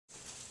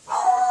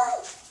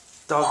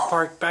dog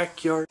park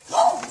backyard.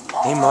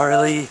 Hey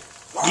Marley,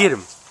 get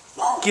him.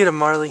 Get him,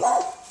 Marley.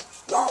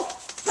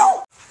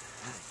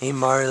 Hey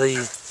Marley.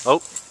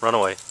 Oh, run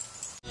away.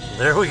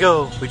 There we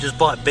go. We just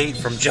bought bait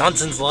from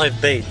Johnson's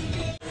Live Bait.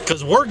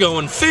 Cause we're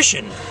going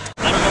fishing.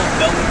 I don't know if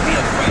Belle would be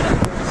afraid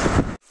of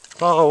us.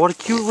 Oh, what a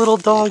cute little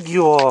dog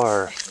you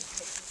are.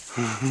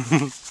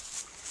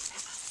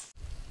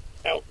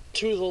 Out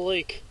to the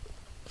lake.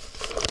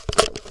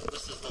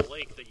 This is the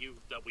lake that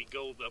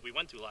we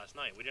went to last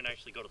night. We didn't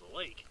actually go to the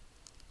lake,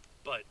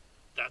 but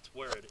that's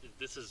where it is.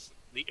 This is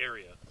the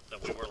area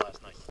that we were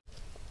last night.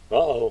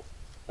 Uh-oh,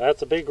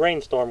 that's a big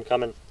rainstorm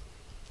coming.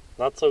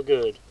 Not so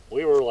good.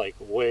 We were like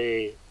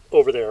way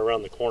over there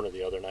around the corner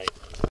the other night.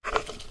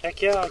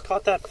 Heck yeah, I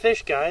caught that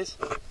fish, guys.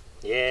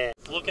 Yeah,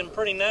 looking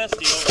pretty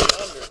nasty over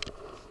yonder.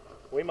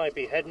 We might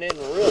be heading in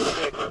real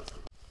quick.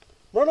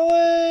 Run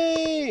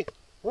away!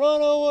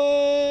 Run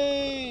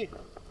away!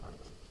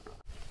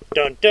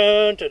 Dun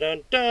dun dun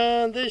dun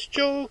dun, this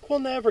joke will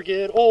never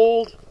get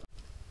old.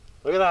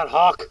 Look at that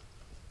hawk.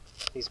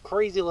 He's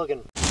crazy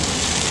looking.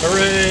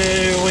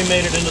 Hooray, we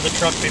made it into the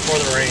truck before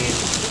the rain.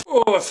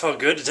 Oh, it felt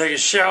good to take a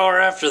shower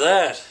after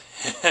that.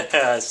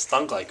 It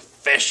stunk like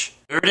fish.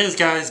 There it is,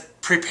 guys.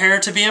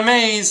 Prepare to be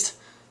amazed.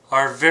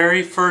 Our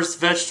very first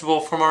vegetable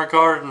from our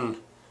garden.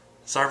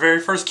 It's our very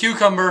first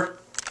cucumber.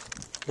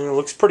 And it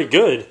looks pretty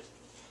good.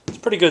 It's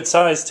pretty good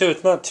size too.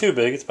 It's not too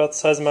big. It's about the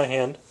size of my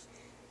hand.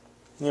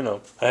 You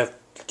know, I have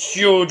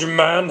huge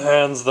man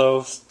hands though.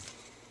 It's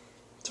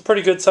a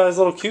pretty good sized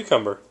little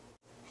cucumber.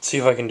 Let's see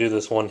if I can do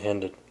this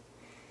one-handed.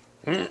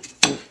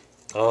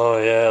 Oh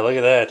yeah, look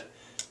at that.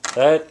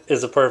 That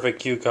is a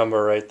perfect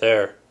cucumber right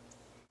there.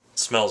 It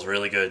smells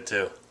really good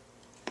too.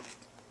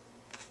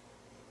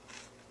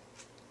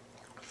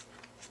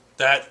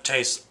 That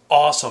tastes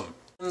awesome.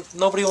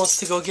 Nobody wants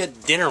to go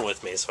get dinner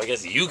with me, so I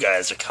guess you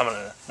guys are coming.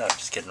 No, I'm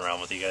just kidding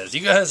around with you guys.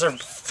 You guys are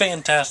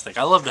fantastic.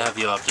 I love to have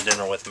you out to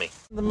dinner with me.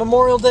 The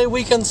Memorial Day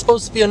weekend's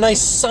supposed to be a nice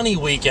sunny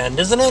weekend,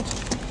 isn't it?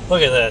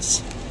 Look at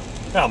this.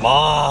 Come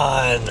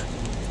on.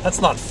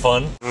 That's not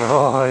fun.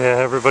 Oh yeah,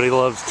 everybody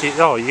loves tea.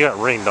 Oh, you got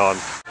rained on.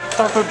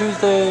 Taco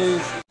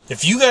Tuesdays.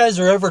 If you guys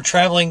are ever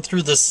traveling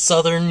through the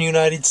southern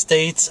United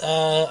States,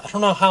 I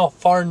don't know how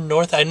far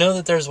north. I know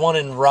that there's one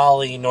in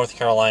Raleigh, North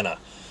Carolina.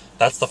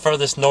 That's the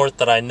furthest north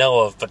that I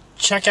know of, but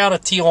check out a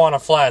Tijuana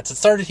Flats. It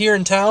started here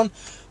in town.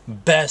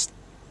 Best,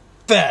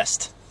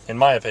 in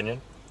my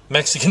opinion,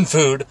 Mexican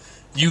food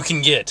you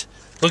can get.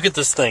 Look at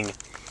this thing.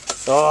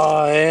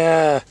 Oh,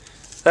 yeah.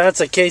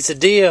 That's a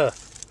quesadilla.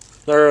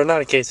 Or,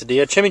 not a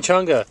quesadilla,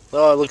 chimichanga.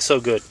 Oh, it looks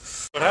so good.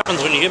 What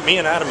happens when you get me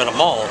and Adam in a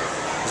mall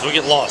is we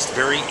get lost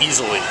very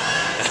easily.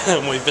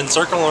 And we've been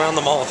circling around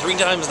the mall 3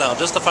 times now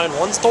just to find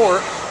one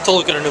store to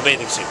look at a new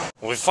bathing suit.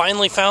 We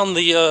finally found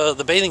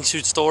the bathing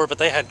suit store, but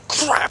they had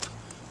crap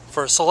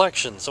for a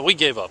selection, so we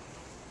gave up.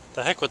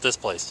 The heck with this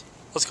place.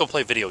 Let's go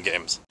play video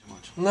games.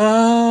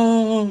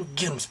 No!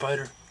 Get him,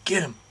 Spider.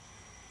 Get him.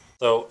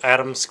 So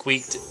Adam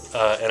squeaked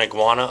an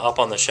iguana up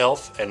on the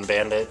shelf, and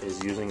Bandit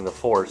is using the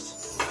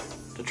force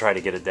to try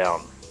to get it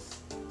down.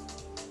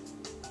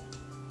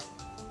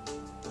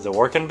 Is it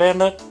working,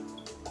 Bandit?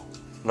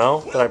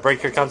 No? Did I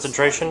break your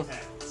concentration?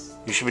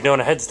 You should be doing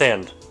a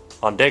headstand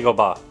on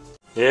Dagobah.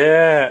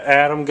 Yeah,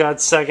 Adam got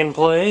 2nd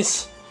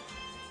place.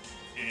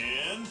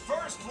 In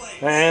 1st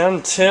place.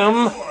 And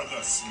Tim,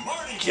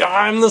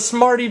 I'm the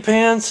smarty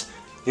pants.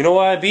 You know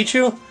why I beat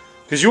you?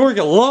 Because you work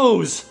at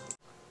Lowe's.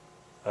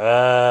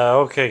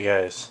 Okay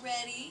guys.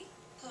 Ready,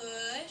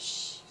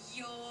 push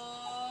your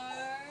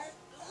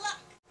luck.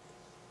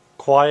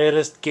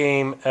 Quietest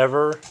game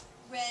ever.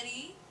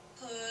 Ready,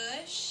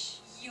 push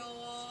your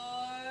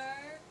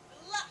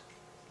luck.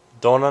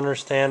 Don't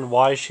understand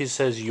why she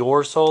says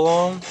you're so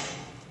long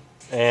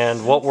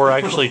and what we're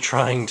actually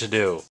trying to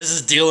do. This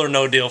is deal or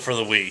no deal for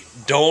the Wii.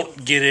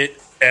 Don't get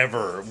it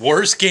ever.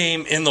 Worst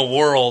game in the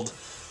world.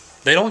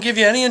 They don't give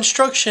you any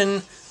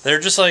instruction.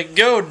 They're just like,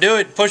 go, do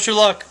it, push your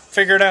luck,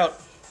 figure it out.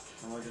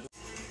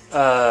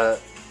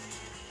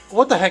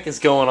 What the heck is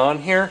going on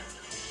here?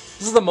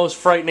 This is the most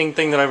frightening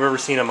thing that I've ever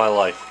seen in my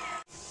life.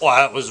 Wow,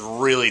 that was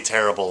really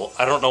terrible.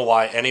 I don't know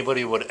why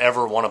anybody would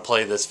ever want to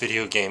play this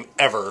video game,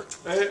 ever.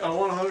 Hey, I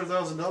won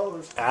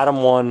 $100,000.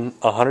 Adam won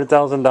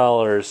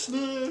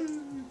 $100,000.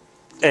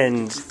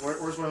 And...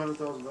 Where's my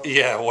 $100,000?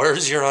 Yeah,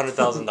 where's your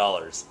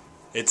 $100,000?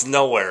 It's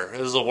nowhere.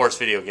 It was the worst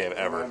video game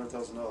ever.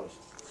 $100,000.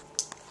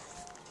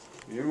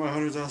 You're my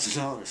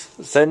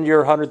 $100,000. Send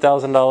your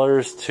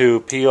 $100,000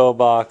 to P.O.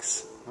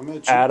 Box I'm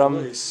at your Adam.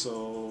 place,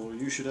 so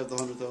you should have the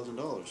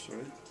 $100,000,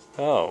 right?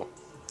 Oh.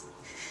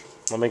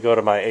 Let me go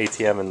to my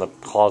ATM in the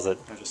closet.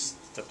 I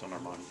just stepped on our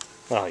money.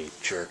 Oh, you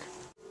jerk.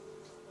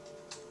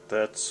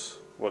 That's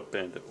what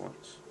Bandit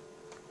wants.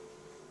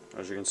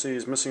 As you can see,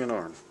 he's missing an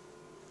arm.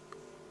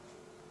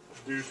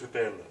 Due to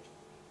Bandit.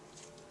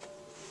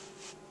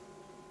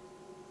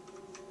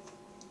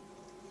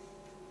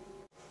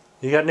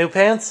 You got new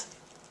pants?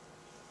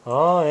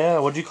 Oh, yeah.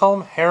 What'd you call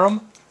them?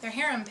 Harem? They're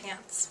harem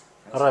pants.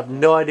 I don't have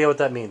no idea what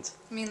that means.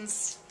 It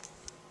means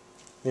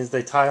Means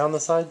they tie on the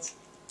sides?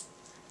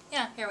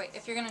 Yeah, here, wait.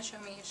 If you're gonna show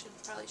me, you should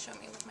probably show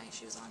me with my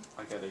shoes on.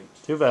 I got it.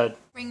 Too bad.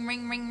 Ring,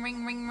 ring, ring,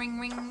 ring, ring, ring,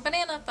 ring.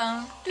 Banana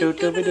phone. Do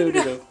do do do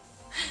do.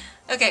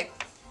 Okay.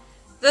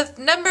 The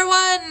number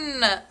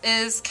 1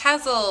 is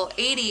Castle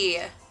 80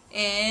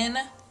 in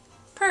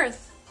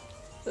Perth.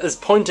 Is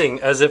pointing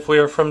as if we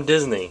are from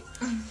Disney.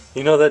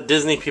 You know that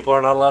Disney people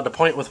are not allowed to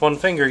point with one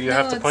finger. You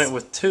have to point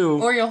with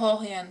 2. Or your whole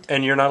hand.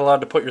 And you're not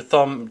allowed to put your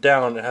thumb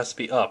down. It has to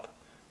be up.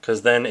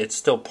 Because then it's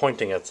still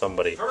pointing at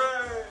somebody.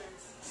 Hooray!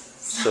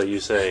 So you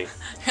say,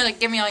 You're like,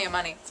 give me all your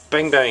money.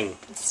 bang bang.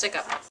 Stick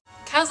up.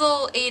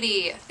 Castle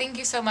 80, thank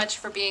you so much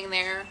for being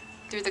there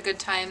through the good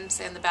times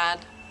and the bad.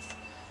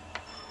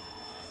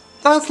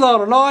 That's not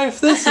a knife.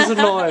 This is a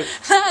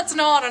knife. That's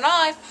not a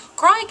knife.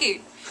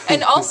 Crikey.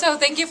 And also,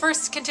 thank you for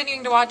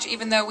continuing to watch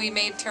even though we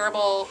made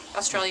terrible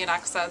Australian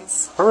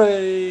accents.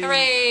 Hooray.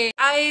 Hooray.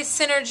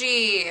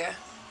 iSynergy.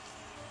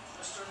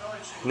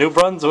 New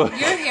Brunswick.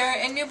 You're here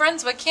in New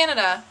Brunswick,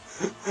 Canada.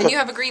 And you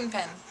have a green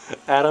pen.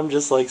 Adam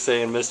just likes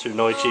saying Mr.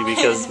 Noichi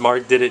because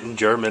Mark did it in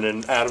German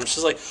and Adam's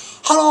just like,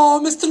 hello,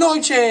 Mr.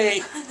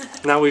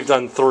 Noichi. Now we've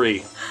done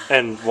 3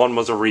 and 1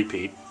 was a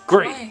repeat.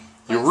 Great. Why?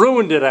 You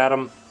ruined it,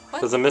 Adam. What?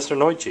 Because of Mr.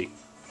 Noichi.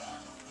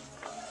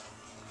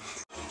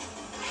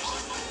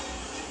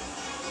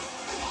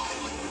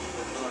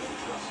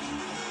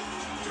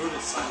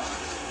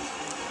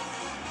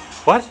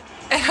 What?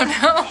 I don't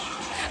know.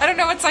 I don't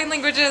know what sign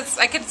language is.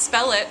 I could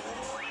spell it.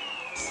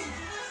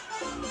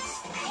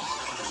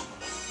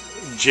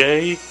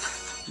 J.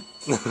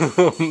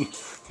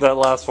 That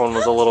last one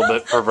was a little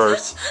bit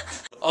perverse.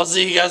 I'll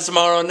see you guys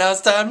tomorrow. Now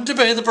it's time to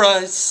pay the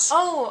price.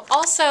 Oh,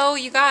 also,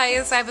 you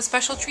guys, I have a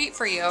special treat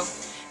for you.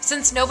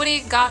 Since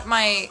nobody got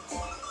my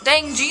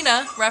Dang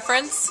Gina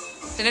reference,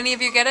 did any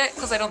of you get it?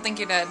 Because I don't think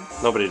you did.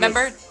 Nobody did.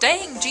 Remember?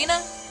 Dang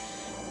Gina?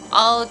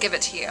 I'll give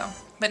it to you.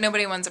 But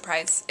nobody wins a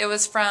prize. It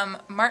was from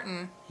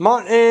Martin.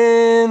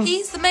 Martin!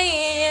 He's the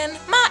man!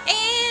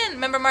 Martin!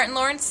 Remember Martin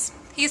Lawrence?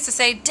 He used to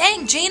say,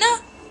 Dang Gina!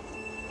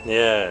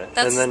 Yeah,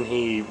 That's- and then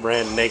he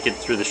ran naked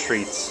through the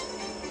streets.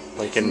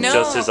 Like in No.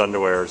 just his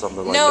underwear or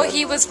something like No, that.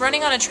 he was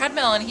running on a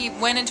treadmill and he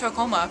went into a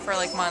coma for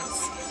like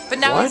months. But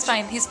now What? he's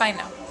fine. He's fine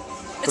now.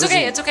 It's is okay,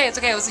 he- it's okay, it's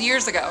okay. It was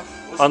years ago.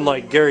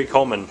 Unlike Gary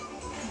Coleman,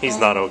 he's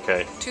not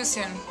okay. Too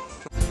soon.